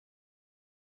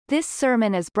This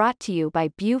sermon is brought to you by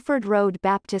Buford Road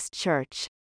Baptist Church.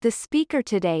 The speaker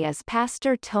today is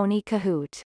Pastor Tony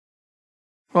Kohout.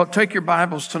 Well, take your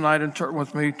Bibles tonight and turn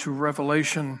with me to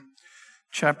Revelation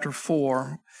chapter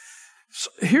 4.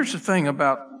 So here's the thing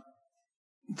about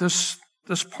this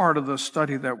part of the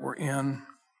study that we're in.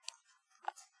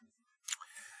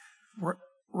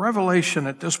 Revelation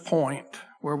at this point,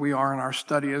 where we are in our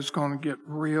study, is going to get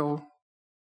real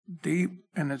deep,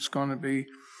 and it's going to be,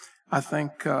 I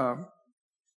think,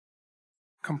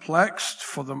 complex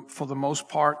for the most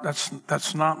part.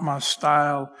 That's not my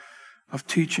style of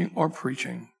teaching or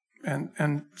preaching,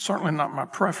 and certainly not my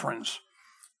preference.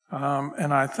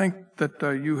 And I think that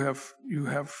you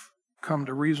have come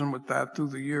to reason with that through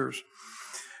the years.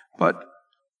 But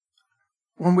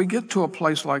when we get to a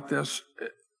place like this,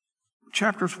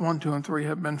 chapters 1, 2, and 3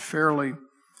 have been fairly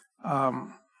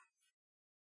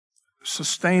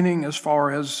sustaining as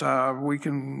far as we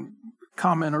can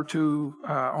comment or two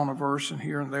on a verse and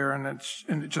here and there, and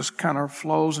it just kind of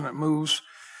flows and it moves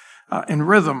in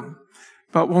rhythm.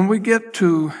 But when we get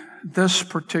to this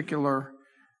particular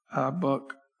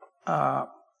book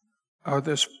or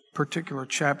this particular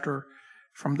chapter,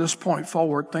 from this point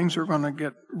forward, things are going to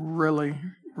get really,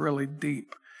 really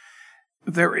deep.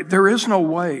 There is no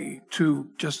way to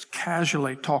just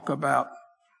casually talk about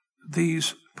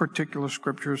these particular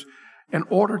scriptures in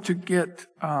order to get,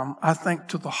 I think,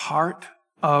 to the heart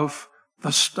of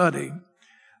the study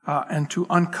and to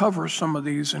uncover some of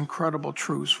these incredible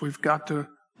truths. We've got to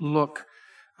look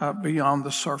beyond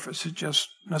the surface. It just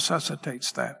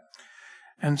necessitates that.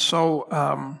 And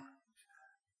so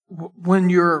when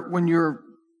you're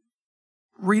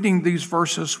reading these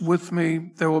verses with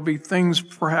me, there will be things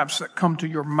perhaps that come to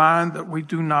your mind that we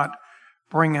do not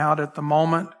bring out at the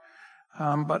moment.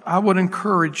 But I would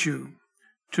encourage you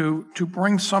to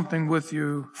bring something with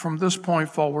you from this point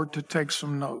forward to take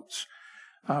some notes,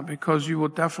 because you will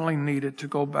definitely need it to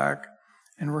go back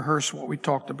and rehearse what we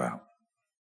talked about.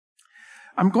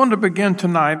 I'm going to begin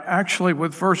tonight actually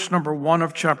with verse number 1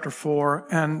 of chapter 4,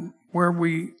 and where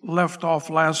we left off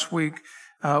last week,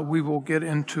 we will get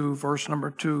into verse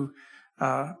number 2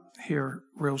 here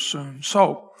real soon.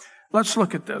 So let's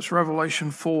look at this,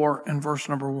 Revelation 4 and verse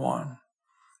number 1.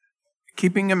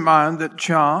 Keeping in mind that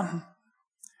John,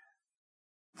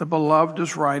 the beloved,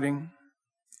 is writing,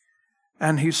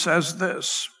 and he says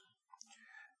this,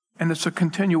 and it's a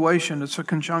continuation, it's a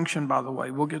conjunction, by the way.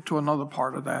 We'll get to another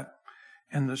part of that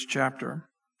in this chapter,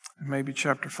 maybe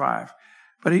chapter 5.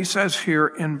 But he says here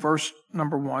in verse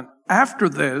number 1, after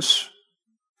this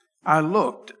I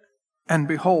looked, and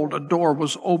behold, a door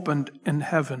was opened in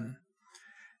heaven.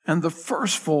 And the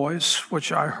first voice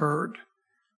which I heard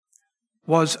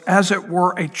was as it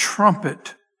were a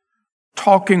trumpet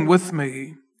talking with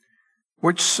me,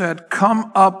 which said,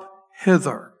 come up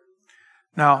hither.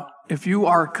 Now, if you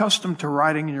are accustomed to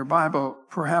writing in your Bible,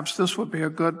 perhaps this would be a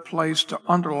good place to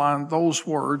underline those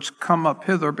words, come up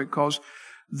hither, because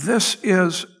this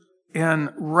is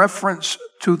in reference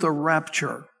to the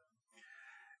rapture.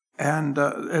 And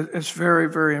it's very,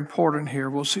 very important here.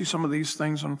 We'll see some of these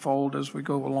things unfold as we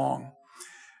go along.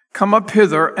 Come up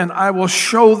hither, and I will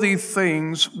show thee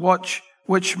things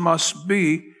which must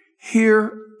be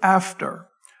hereafter.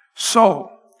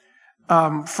 So,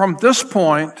 from this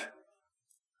point,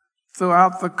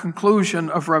 throughout the conclusion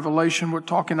of Revelation, we're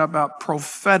talking about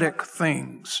prophetic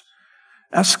things,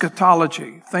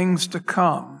 eschatology, things to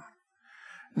come.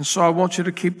 And so I want you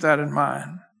to keep that in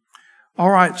mind.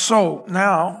 All right, so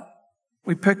now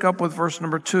we pick up with verse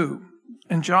number 2.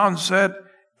 And John said,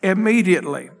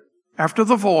 immediately after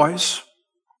the voice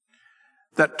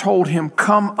that told him,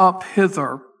 come up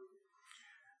hither,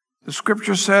 the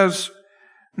scripture says,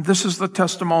 this is the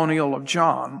testimonial of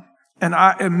John, and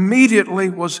I immediately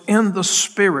was in the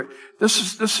Spirit.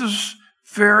 This is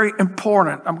very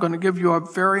important. I'm going to give you a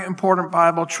very important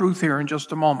Bible truth here in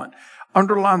just a moment.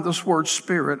 Underline this word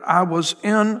Spirit. I was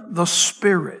in the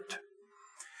Spirit.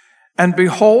 And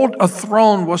behold, a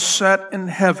throne was set in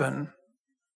heaven,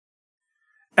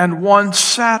 and one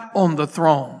sat on the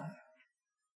throne.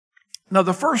 Now,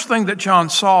 the first thing that John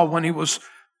saw when he was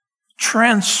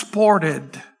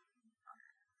transported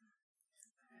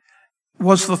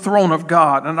was the throne of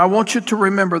God. And I want you to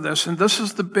remember this, and this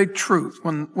is the big truth.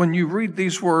 When you read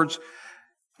these words,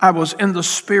 I was in the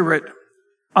Spirit,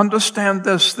 understand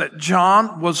this, that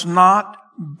John was not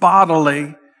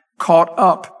bodily caught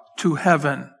up to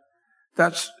heaven.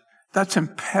 That's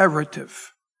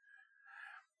imperative.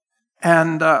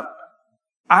 And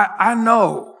I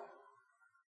know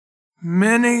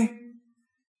many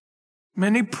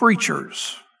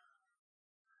preachers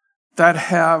that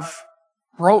have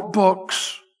wrote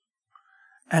books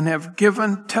and have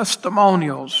given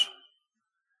testimonials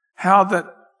how that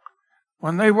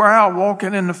when they were out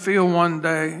walking in the field one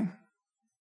day,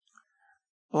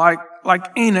 like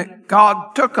Enoch,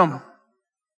 God took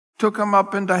them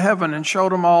up into heaven and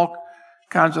showed them all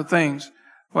kinds of things.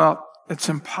 Well, it's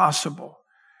impossible.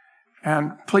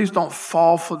 And please don't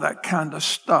fall for that kind of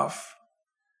stuff.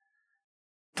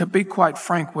 To be quite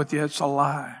frank with you, it's a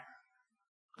lie.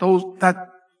 That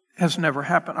has never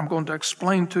happened. I'm going to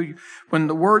explain to you. When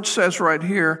the word says right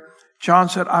here, John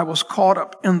said, I was caught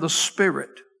up in the Spirit.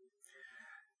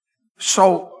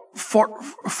 So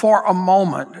for a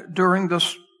moment during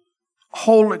this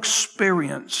whole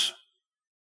experience,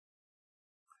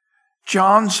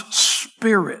 John's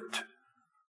spirit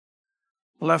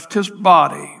left his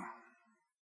body.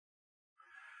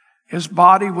 His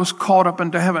body was caught up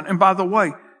into heaven. And by the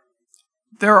way,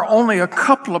 there are only a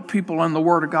couple of people in the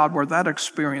Word of God where that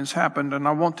experience happened. And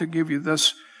I want to give you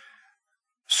this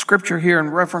scripture here in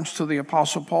reference to the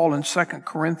Apostle Paul in 2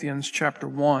 Corinthians chapter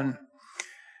 1.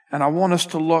 And I want us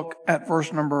to look at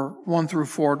verse number 1 through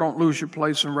 4. Don't lose your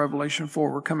place in Revelation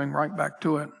 4. We're coming right back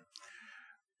to it.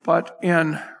 But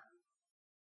in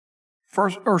 2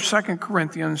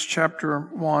 Corinthians chapter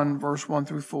 1, verse 1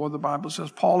 through 4, the Bible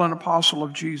says, Paul, an apostle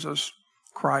of Jesus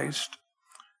Christ,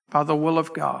 by the will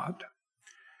of God,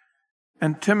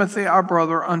 and Timothy, our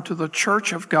brother, unto the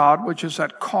church of God, which is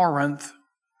at Corinth,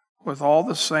 with all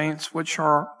the saints which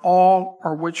are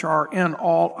in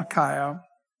all Achaia.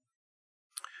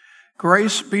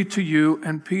 Grace be to you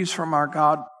and peace from our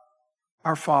God,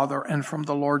 our Father, and from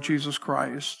the Lord Jesus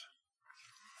Christ.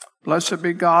 Blessed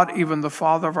be God, even the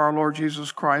Father of our Lord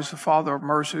Jesus Christ, the Father of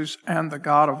mercies, and the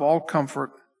God of all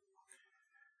comfort,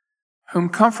 whom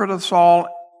comforteth us all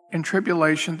in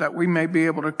tribulation, that we may be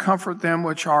able to comfort them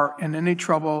which are in any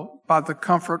trouble by the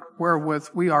comfort wherewith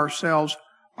we ourselves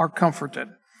are comforted.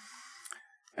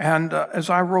 And as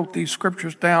I wrote these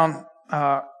scriptures down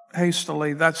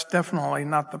hastily, that's definitely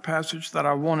not the passage that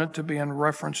I wanted to be in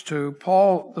reference to.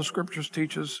 Paul, the scriptures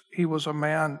teaches, he was a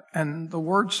man, and the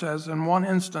word says in one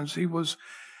instance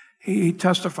he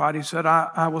testified, he said,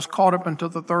 I was caught up into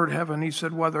the third heaven. He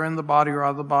said, whether in the body or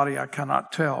out of the body, I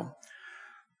cannot tell.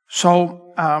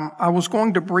 So I was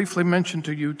going to briefly mention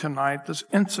to you tonight this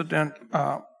incident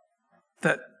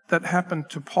that happened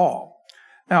to Paul.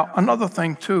 Now, another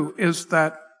thing too is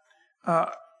that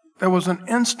there was an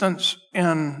instance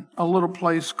in a little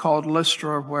place called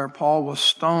Lystra where Paul was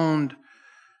stoned,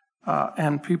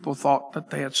 and people thought that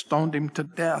they had stoned him to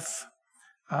death.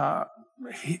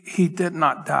 He did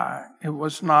not die. It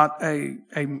was not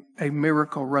a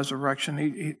miracle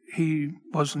resurrection. He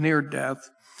was near death.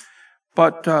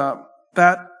 But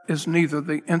that is neither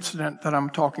the incident that I'm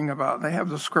talking about. They have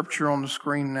the scripture on the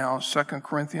screen now, 2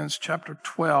 Corinthians chapter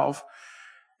 12,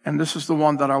 and this is the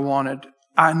one that I wanted.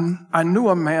 I knew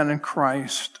a man in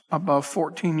Christ above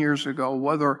 14 years ago,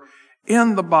 whether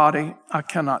in the body I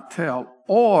cannot tell,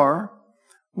 or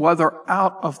whether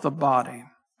out of the body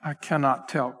I cannot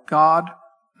tell. God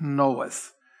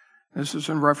knoweth. This is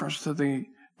in reference to the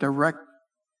direct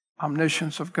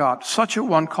omniscience of God. Such a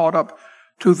one caught up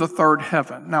to the third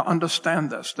heaven. Now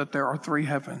understand this, that there are three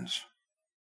heavens.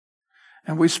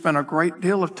 And we spent a great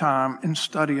deal of time in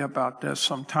study about this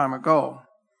some time ago.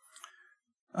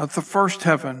 The first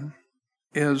heaven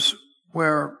is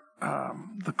where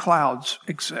the clouds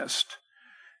exist.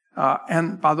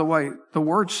 And by the way, the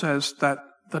word says that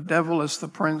the devil is the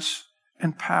prince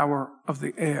and power of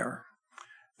the air.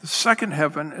 The second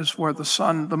heaven is where the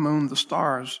sun, the moon, the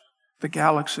stars, the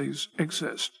galaxies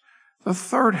exist. The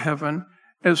third heaven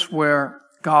is where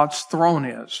God's throne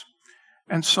is.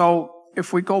 And so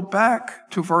if we go back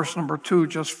to verse number 2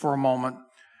 just for a moment,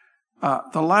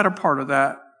 the latter part of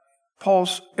that,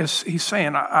 he's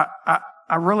saying, I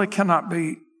really cannot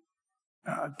be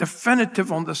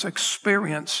definitive on this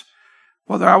experience,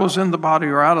 whether I was in the body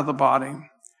or out of the body.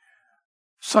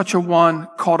 Such a one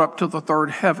caught up to the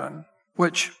third heaven,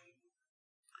 which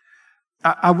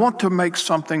I want to make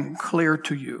something clear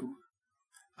to you.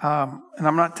 And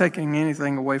I'm not taking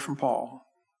anything away from Paul.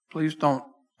 Please don't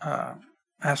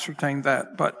ascertain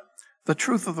that. But the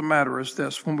truth of the matter is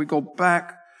this. When we go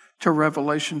back to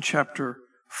Revelation chapter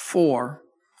 4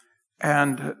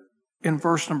 and in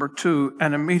verse number 2,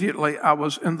 and immediately I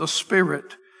was in the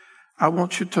Spirit, I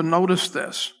want you to notice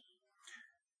this.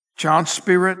 John's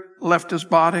spirit left his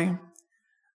body.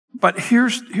 But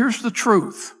here's the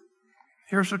truth.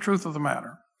 Here's the truth of the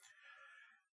matter.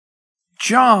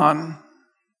 John,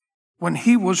 when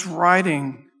he was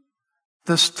writing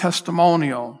this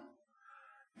testimonial,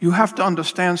 you have to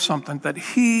understand something, that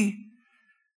he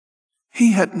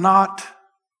had not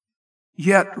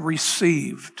yet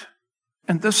received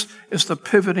And this is the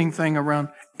pivoting thing around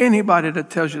anybody that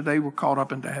tells you they were caught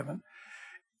up into heaven.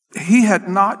 He had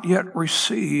not yet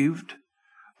received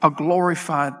a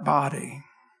glorified body.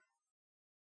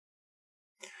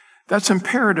 That's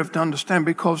imperative to understand,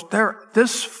 because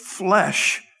this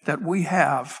flesh that we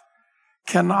have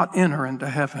cannot enter into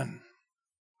heaven.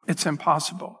 It's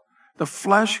impossible. The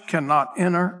flesh cannot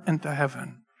enter into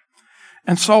heaven.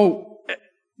 And so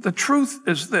the truth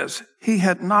is this: he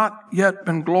had not yet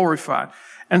been glorified.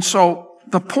 And so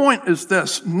the point is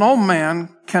this: no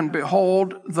man can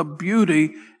behold the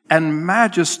beauty and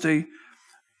majesty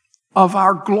of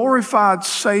our glorified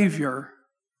Savior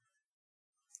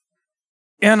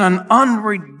in an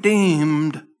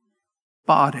unredeemed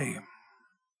body.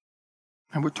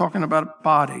 And we're talking about a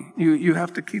body. You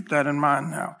have to keep that in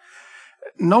mind now.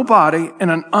 Nobody in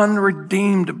an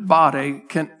unredeemed body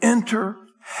can enter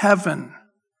heaven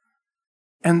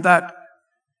in that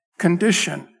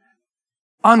condition,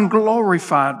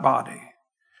 unglorified body.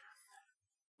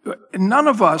 None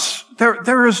of us,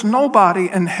 there is nobody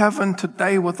in heaven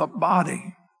today with a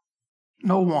body.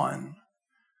 No one.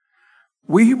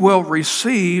 We will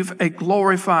receive a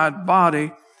glorified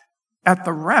body at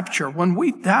the rapture. When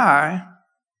we die,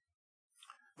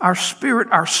 our spirit,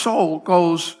 our soul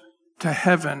goes to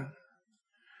heaven.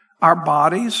 Our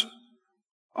bodies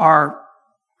are,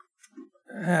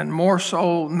 and more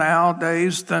so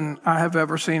nowadays than I have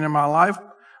ever seen in my life,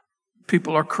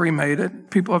 people are cremated.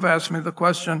 People have asked me the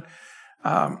question,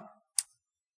 and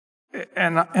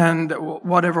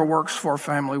whatever works for a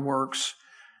family works.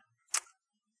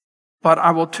 But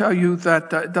I will tell you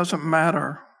that it doesn't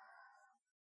matter.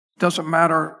 It doesn't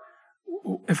matter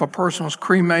if a person was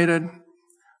cremated,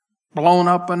 blown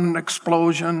up in an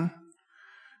explosion.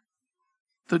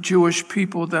 The Jewish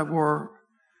people that were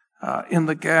in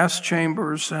the gas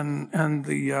chambers and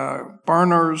the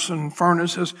burners and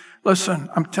furnaces. Listen,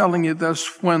 I'm telling you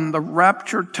this, when the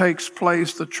rapture takes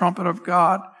place, the trumpet of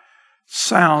God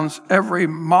sounds every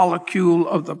molecule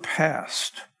of the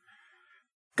past.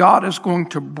 God is going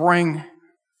to bring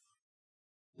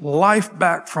life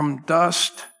back from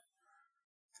dust,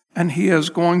 and He is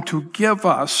going to give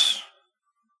us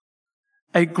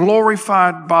a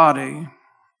glorified body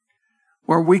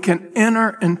where we can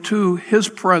enter into His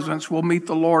presence. We'll meet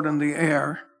the Lord in the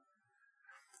air.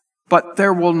 But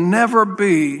there has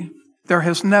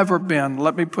never been,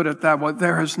 let me put it that way,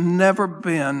 there has never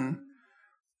been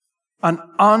an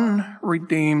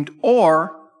unredeemed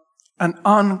or an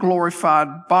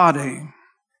unglorified body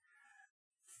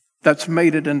that's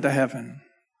made it into heaven.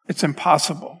 It's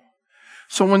impossible.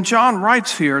 So when John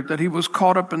writes here that he was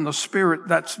caught up in the Spirit,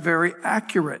 that's very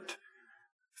accurate,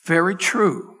 very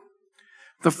true.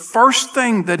 The first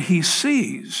thing that he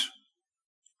sees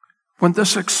when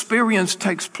this experience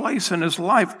takes place in his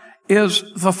life is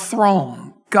the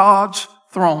throne, God's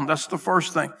throne. That's the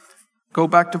first thing. Go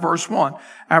back to verse 1.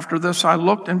 After this I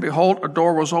looked, and behold, a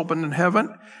door was opened in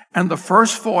heaven, and the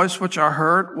first voice which I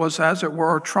heard was as it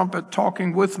were a trumpet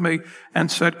talking with me,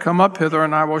 and said, Come up hither,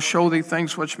 and I will show thee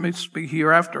things which must be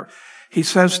hereafter. He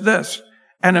says this,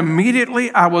 and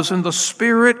immediately I was in the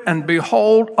Spirit, and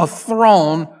behold, a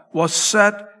throne was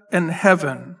set in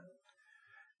heaven,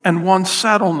 and one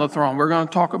sat on the throne. We're going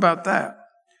to talk about that.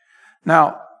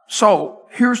 Now, so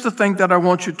here's the thing that I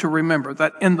want you to remember,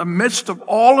 that in the midst of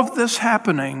all of this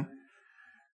happening,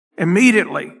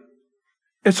 immediately,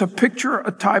 it's a picture,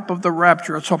 a type of the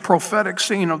rapture. It's a prophetic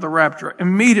scene of the rapture.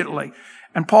 Immediately.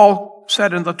 And Paul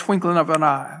said in the twinkling of an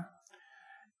eye.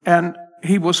 And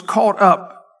he was caught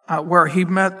up where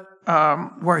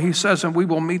he says, and we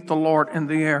will meet the Lord in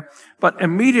the air. But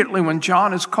immediately when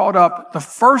John is caught up, the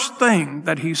first thing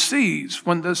that he sees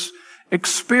when this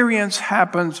experience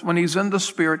happens, when he's in the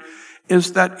Spirit,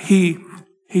 is that he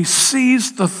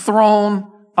sees the throne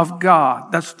of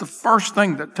God. That's the first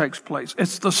thing that takes place.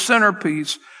 It's the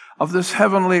centerpiece of this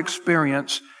heavenly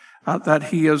experience that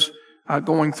he is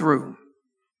going through.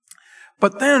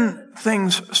 But then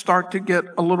things start to get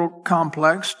a little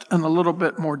complex and a little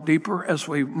bit more deeper as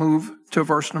we move to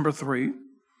verse number 3.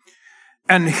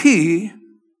 And he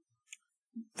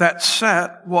that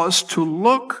sat was to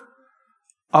look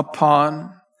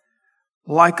upon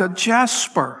like a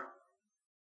jasper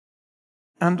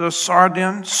and a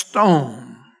sardine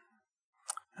stone.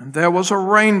 And there was a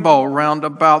rainbow round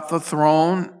about the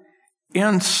throne,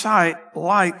 in sight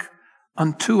like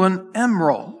unto an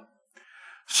emerald.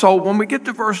 So when we get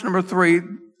to verse number 3,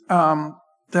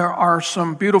 there are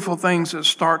some beautiful things that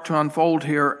start to unfold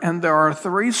here, and there are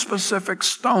 3 specific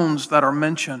stones that are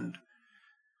mentioned.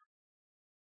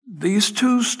 These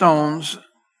 2 stones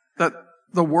that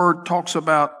the word talks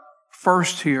about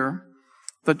first here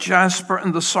the jasper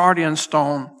and the sardian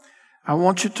stone, I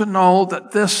want you to know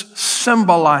that this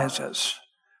symbolizes,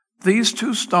 these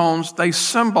two stones, they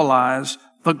symbolize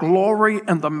the glory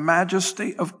and the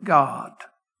majesty of God.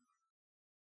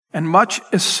 And much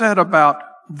is said about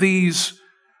these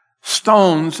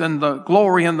stones and the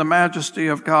glory and the majesty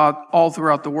of God all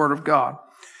throughout the Word of God.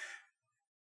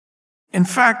 In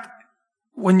fact,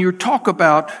 when you talk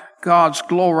about God's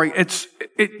glory,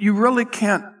 you really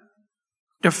can't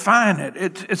define it.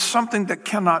 It's something that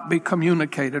cannot be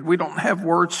communicated. We don't have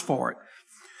words for it.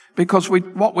 Because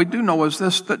what we do know is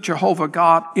this, that Jehovah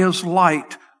God is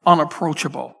light,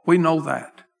 unapproachable. We know that.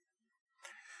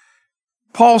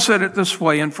 Paul said it this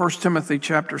way in 1 Timothy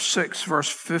chapter 6, verse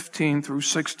 15 through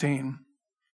 16,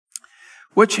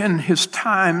 which in his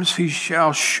times he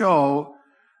shall show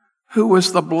who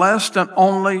is the blessed and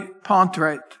only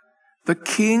Pontiff, the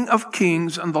King of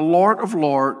kings and the Lord of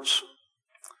lords,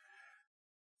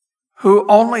 who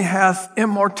only hath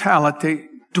immortality,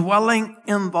 dwelling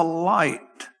in the light,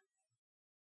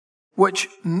 which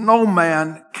no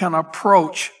man can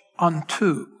approach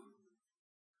unto,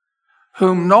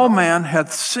 whom no man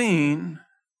hath seen,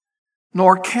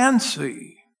 nor can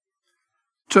see,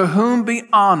 to whom be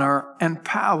honor and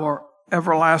power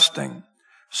everlasting.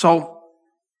 So,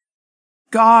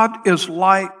 God is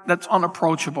light that's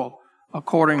unapproachable,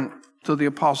 according to the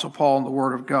Apostle Paul in the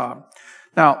Word of God.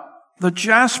 Now, the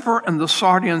jasper and the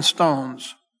sardian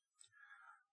stones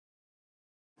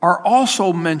are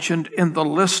also mentioned in the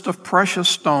list of precious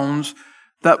stones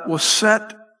that was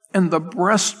set in the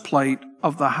breastplate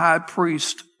of the high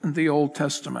priest in the Old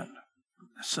Testament.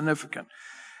 Significant.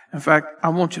 In fact, I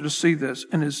want you to see this.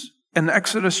 In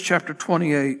Exodus chapter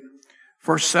 28,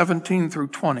 verse 17 through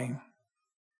 20,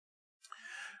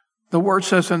 the word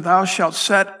says, and thou shalt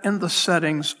set in the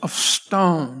settings of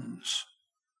stones,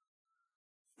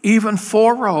 even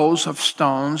 4 rows of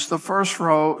stones. The first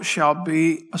row shall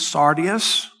be a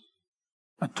sardius,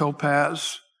 a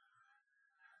topaz,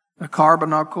 a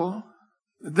carbuncle.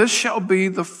 This shall be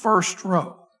the first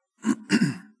row.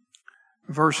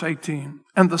 Verse 18.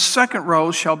 And the second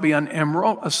row shall be an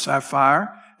emerald, a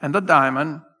sapphire, and a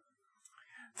diamond.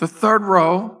 The third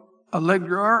row, a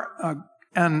ligure,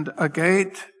 and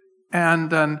agate,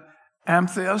 and an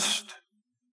amethyst.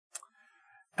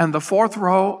 And the fourth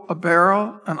row, a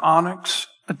beryl, an onyx,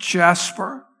 a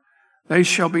jasper. They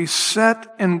shall be set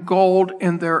in gold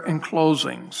in their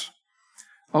enclosings.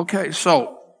 Okay,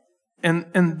 so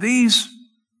in these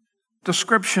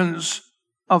descriptions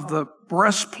of the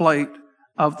breastplate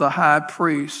of the high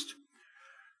priest,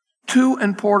 2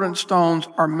 important stones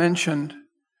are mentioned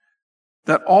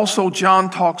that also John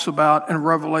talks about in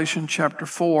Revelation chapter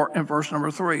 4 and verse number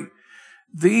 3.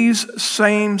 These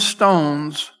same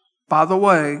stones, by the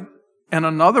way, in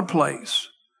another place,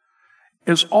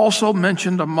 is also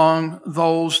mentioned among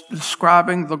those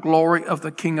describing the glory of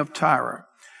the king of Tyre.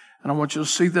 And I want you to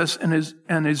see this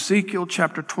in Ezekiel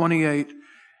chapter 28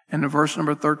 and in verse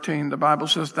number 13. The Bible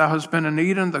says, thou hast been in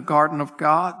Eden, the garden of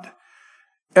God.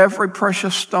 Every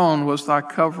precious stone was thy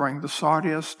covering, the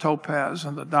sardius, topaz,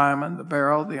 and the diamond, the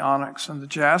beryl, the onyx, and the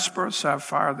jasper,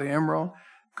 sapphire, the emerald,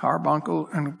 carbuncle,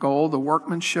 and gold, the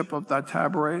workmanship of thy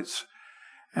tabrets.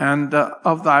 And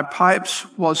of thy pipes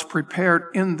was prepared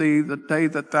in thee the day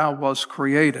that thou wast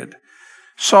created.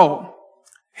 So,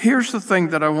 here's the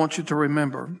thing that I want you to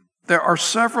remember. There are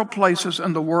several places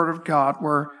in the Word of God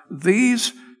where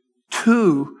these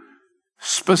 2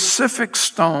 specific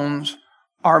stones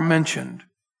are mentioned.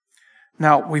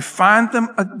 Now, we find them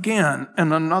again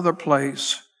in another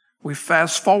place. We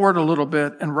fast forward a little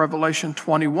bit in Revelation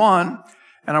 21,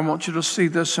 and I want you to see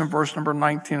this in verse number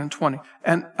 19 and 20.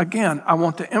 And again, I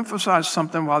want to emphasize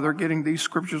something while they're getting these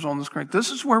scriptures on the screen. This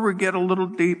is where we get a little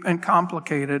deep and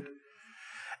complicated,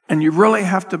 and you really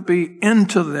have to be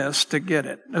into this to get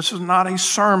it. This is not a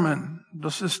sermon.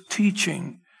 This is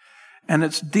teaching, and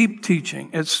it's deep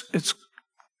teaching. It's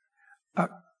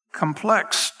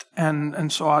complex,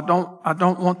 and so I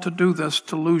don't want to do this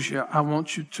to lose you. I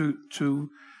want you to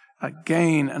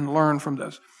gain and learn from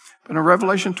this. But in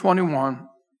Revelation 21,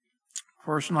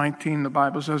 verse 19, the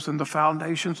Bible says, and the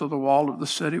foundations of the wall of the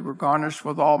city were garnished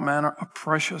with all manner of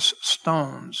precious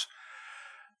stones.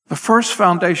 The first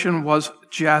foundation was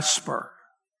jasper.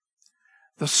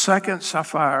 The second,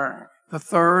 sapphire. The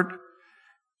third,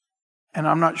 and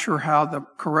I'm not sure how the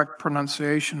correct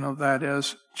pronunciation of that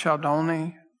is,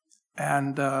 chaldoni.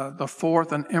 And the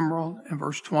fourth, an emerald, in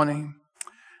verse 20.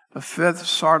 The fifth,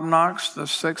 sardonyx. The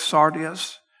sixth,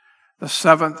 sardius. The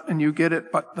seventh, and you get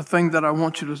it, but the thing that I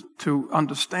want you to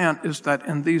understand is that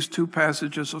in these 2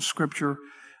 passages of Scripture,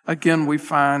 again, we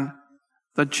find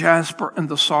the jasper and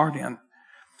the sardian.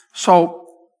 So,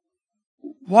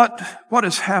 what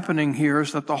is happening here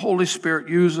is that the Holy Spirit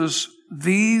uses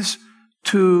these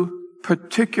two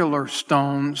particular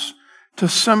stones to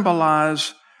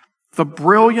symbolize the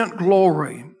brilliant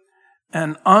glory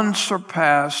and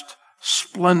unsurpassed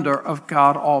splendor of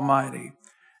God Almighty.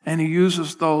 And he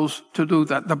uses those to do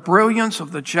that. The brilliance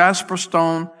of the jasper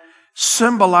stone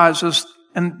symbolizes,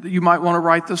 and you might want to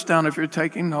write this down if you're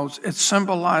taking notes, it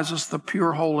symbolizes the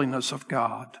pure holiness of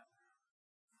God.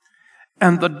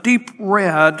 And the deep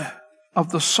red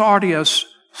of the sardius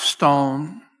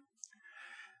stone,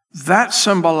 that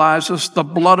symbolizes the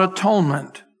blood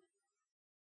atonement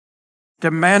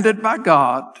demanded by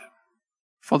God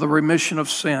for the remission of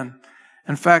sin.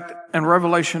 In fact, in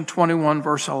Revelation 21,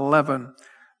 verse 11,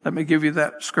 let me give you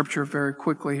that scripture very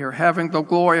quickly here. Having the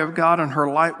glory of God, and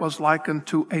her light was likened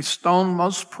to a stone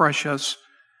most precious,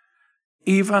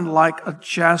 even like a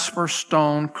jasper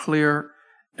stone, clear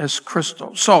as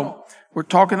crystal. So, we're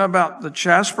talking about the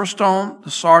jasper stone,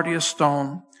 the sardius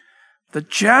stone. The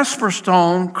jasper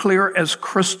stone, clear as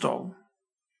crystal.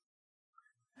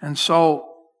 And so,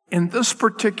 in this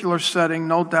particular setting,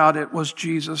 no doubt it was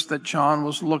Jesus that John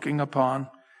was looking upon.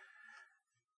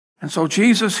 And so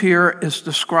Jesus here is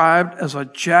described as a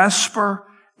jasper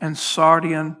and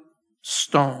sardian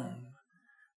stone.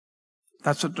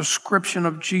 That's a description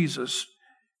of Jesus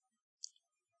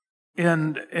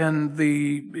in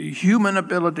the human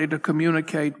ability to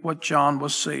communicate what John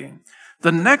was seeing.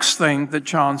 The next thing that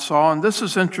John saw, and this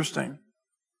is interesting,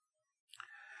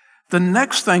 the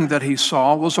next thing that he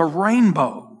saw was a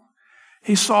rainbow.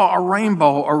 He saw a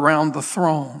rainbow around the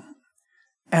throne.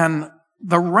 And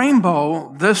the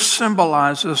rainbow, this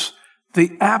symbolizes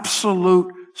the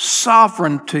absolute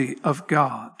sovereignty of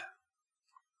God.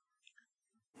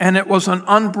 And it was an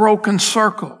unbroken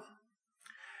circle.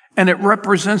 And it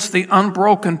represents the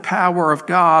unbroken power of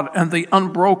God and the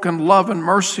unbroken love and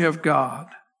mercy of God.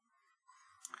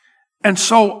 And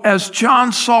so as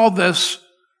John saw this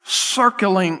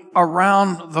circling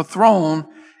around the throne,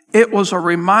 it was a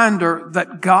reminder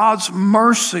that God's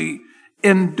mercy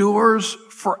endures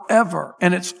forever,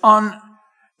 and it's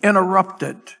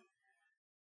uninterrupted.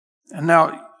 And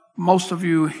now, most of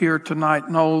you here tonight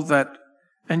know that,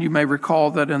 and you may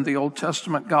recall that in the Old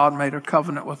Testament, God made a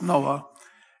covenant with Noah,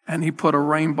 and he put a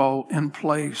rainbow in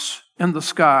place in the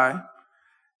sky,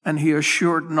 and he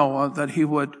assured Noah that he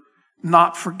would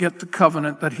not forget the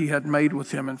covenant that he had made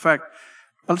with him. In fact,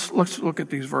 let's look at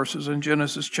these verses in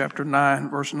Genesis chapter 9,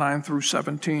 verse 9 through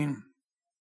 17.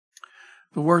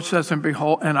 The word says, and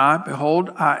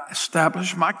I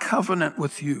establish my covenant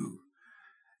with you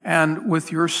and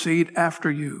with your seed after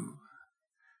you,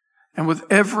 and with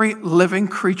every living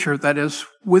creature that is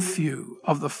with you,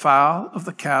 of the fowl, of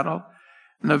the cattle,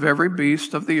 and of every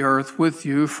beast of the earth with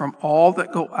you, from all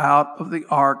that go out of the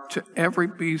ark to every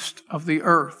beast of the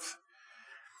earth.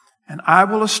 And I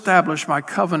will establish my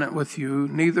covenant with you,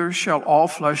 neither shall all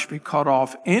flesh be cut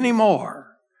off any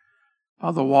more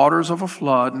of the waters of a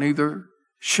flood, neither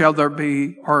shall there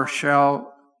be, or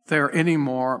shall there any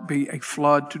more be a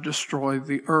flood to destroy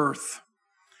the earth.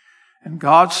 And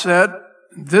God said,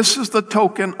 this is the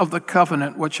token of the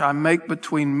covenant which I make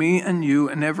between me and you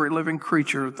and every living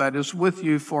creature that is with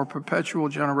you for perpetual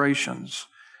generations.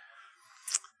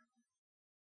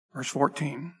 Verse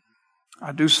 14.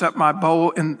 I do set my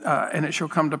bow and it shall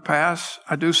come to pass.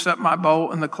 I do set my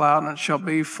bow in the cloud, and it shall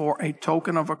be for a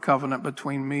token of a covenant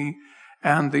between me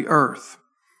and the earth.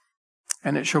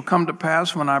 And it shall come to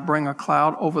pass when I bring a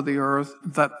cloud over the earth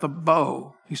that the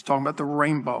bow, he's talking about the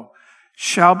rainbow,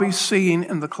 shall be seen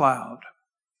in the cloud.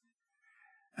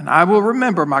 And I will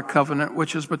remember my covenant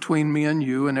which is between me and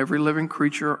you and every living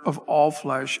creature of all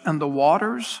flesh, and the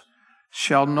waters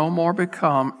shall no more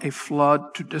become a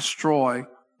flood to destroy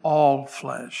all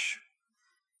flesh.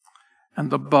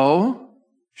 And the bow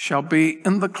shall be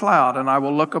in the cloud, and I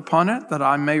will look upon it, that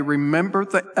I may remember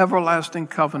the everlasting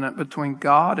covenant between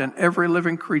God and every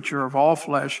living creature of all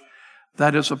flesh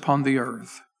that is upon the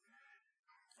earth.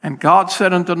 And God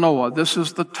said unto Noah, this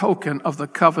is the token of the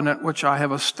covenant which I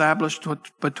have established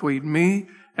between me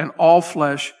and all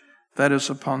flesh that is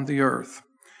upon the earth.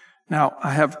 Now,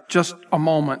 I have just a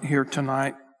moment here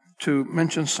tonight to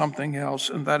mention something else,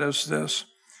 and that is this.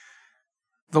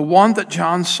 The one that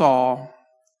John saw,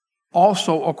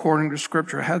 also according to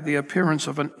Scripture, had the appearance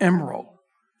of an emerald.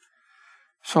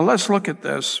 So let's look at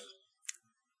this.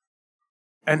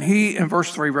 And he, in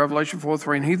verse 3, Revelation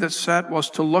 4:3, and he that sat was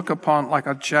to look upon like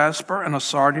a jasper and a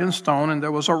sardian stone, and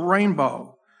there was a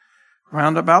rainbow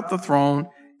round about the throne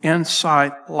in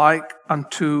sight like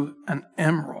unto an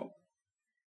emerald.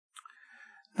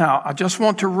 Now, I just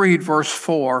want to read verse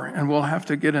 4, and we'll have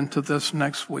to get into this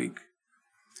next week.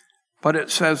 But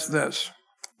it says this,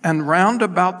 and round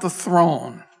about the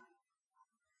throne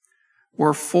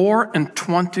were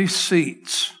 24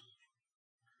 seats.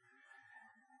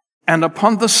 And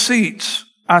upon the seats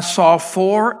I saw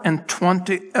 24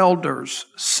 elders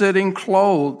sitting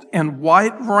clothed in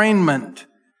white raiment,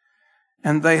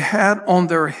 and they had on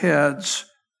their heads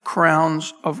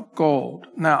crowns of gold.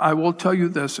 Now, I will tell you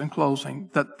this in closing,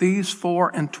 that these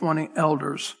 24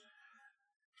 elders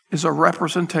is a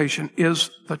representation, is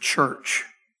the church.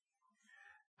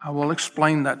 I will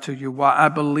explain that to you, why I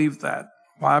believe that,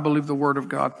 why I believe the Word of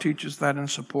God teaches that and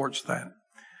supports that.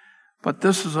 But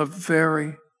this is a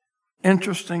very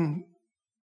interesting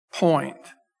point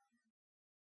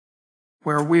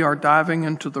where we are diving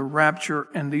into the rapture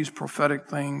and these prophetic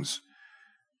things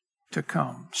to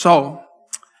come. So,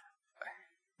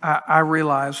 I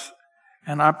realize,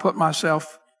 and I put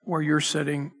myself where you're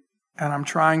sitting, and I'm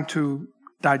trying to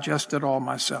digest it all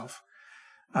myself.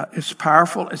 It's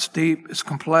powerful, it's deep, it's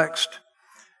complex,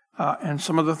 and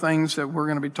some of the things that we're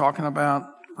going to be talking about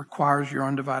requires your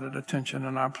undivided attention,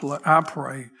 and I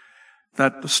pray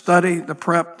that the study, the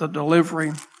prep, the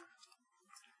delivery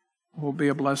will be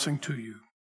a blessing to you.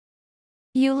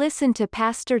 You listen to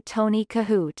Pastor Tony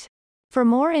Kohout. For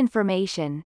more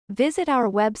information, visit our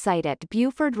website at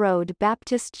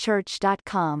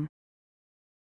BufordRoadBaptistChurch.com.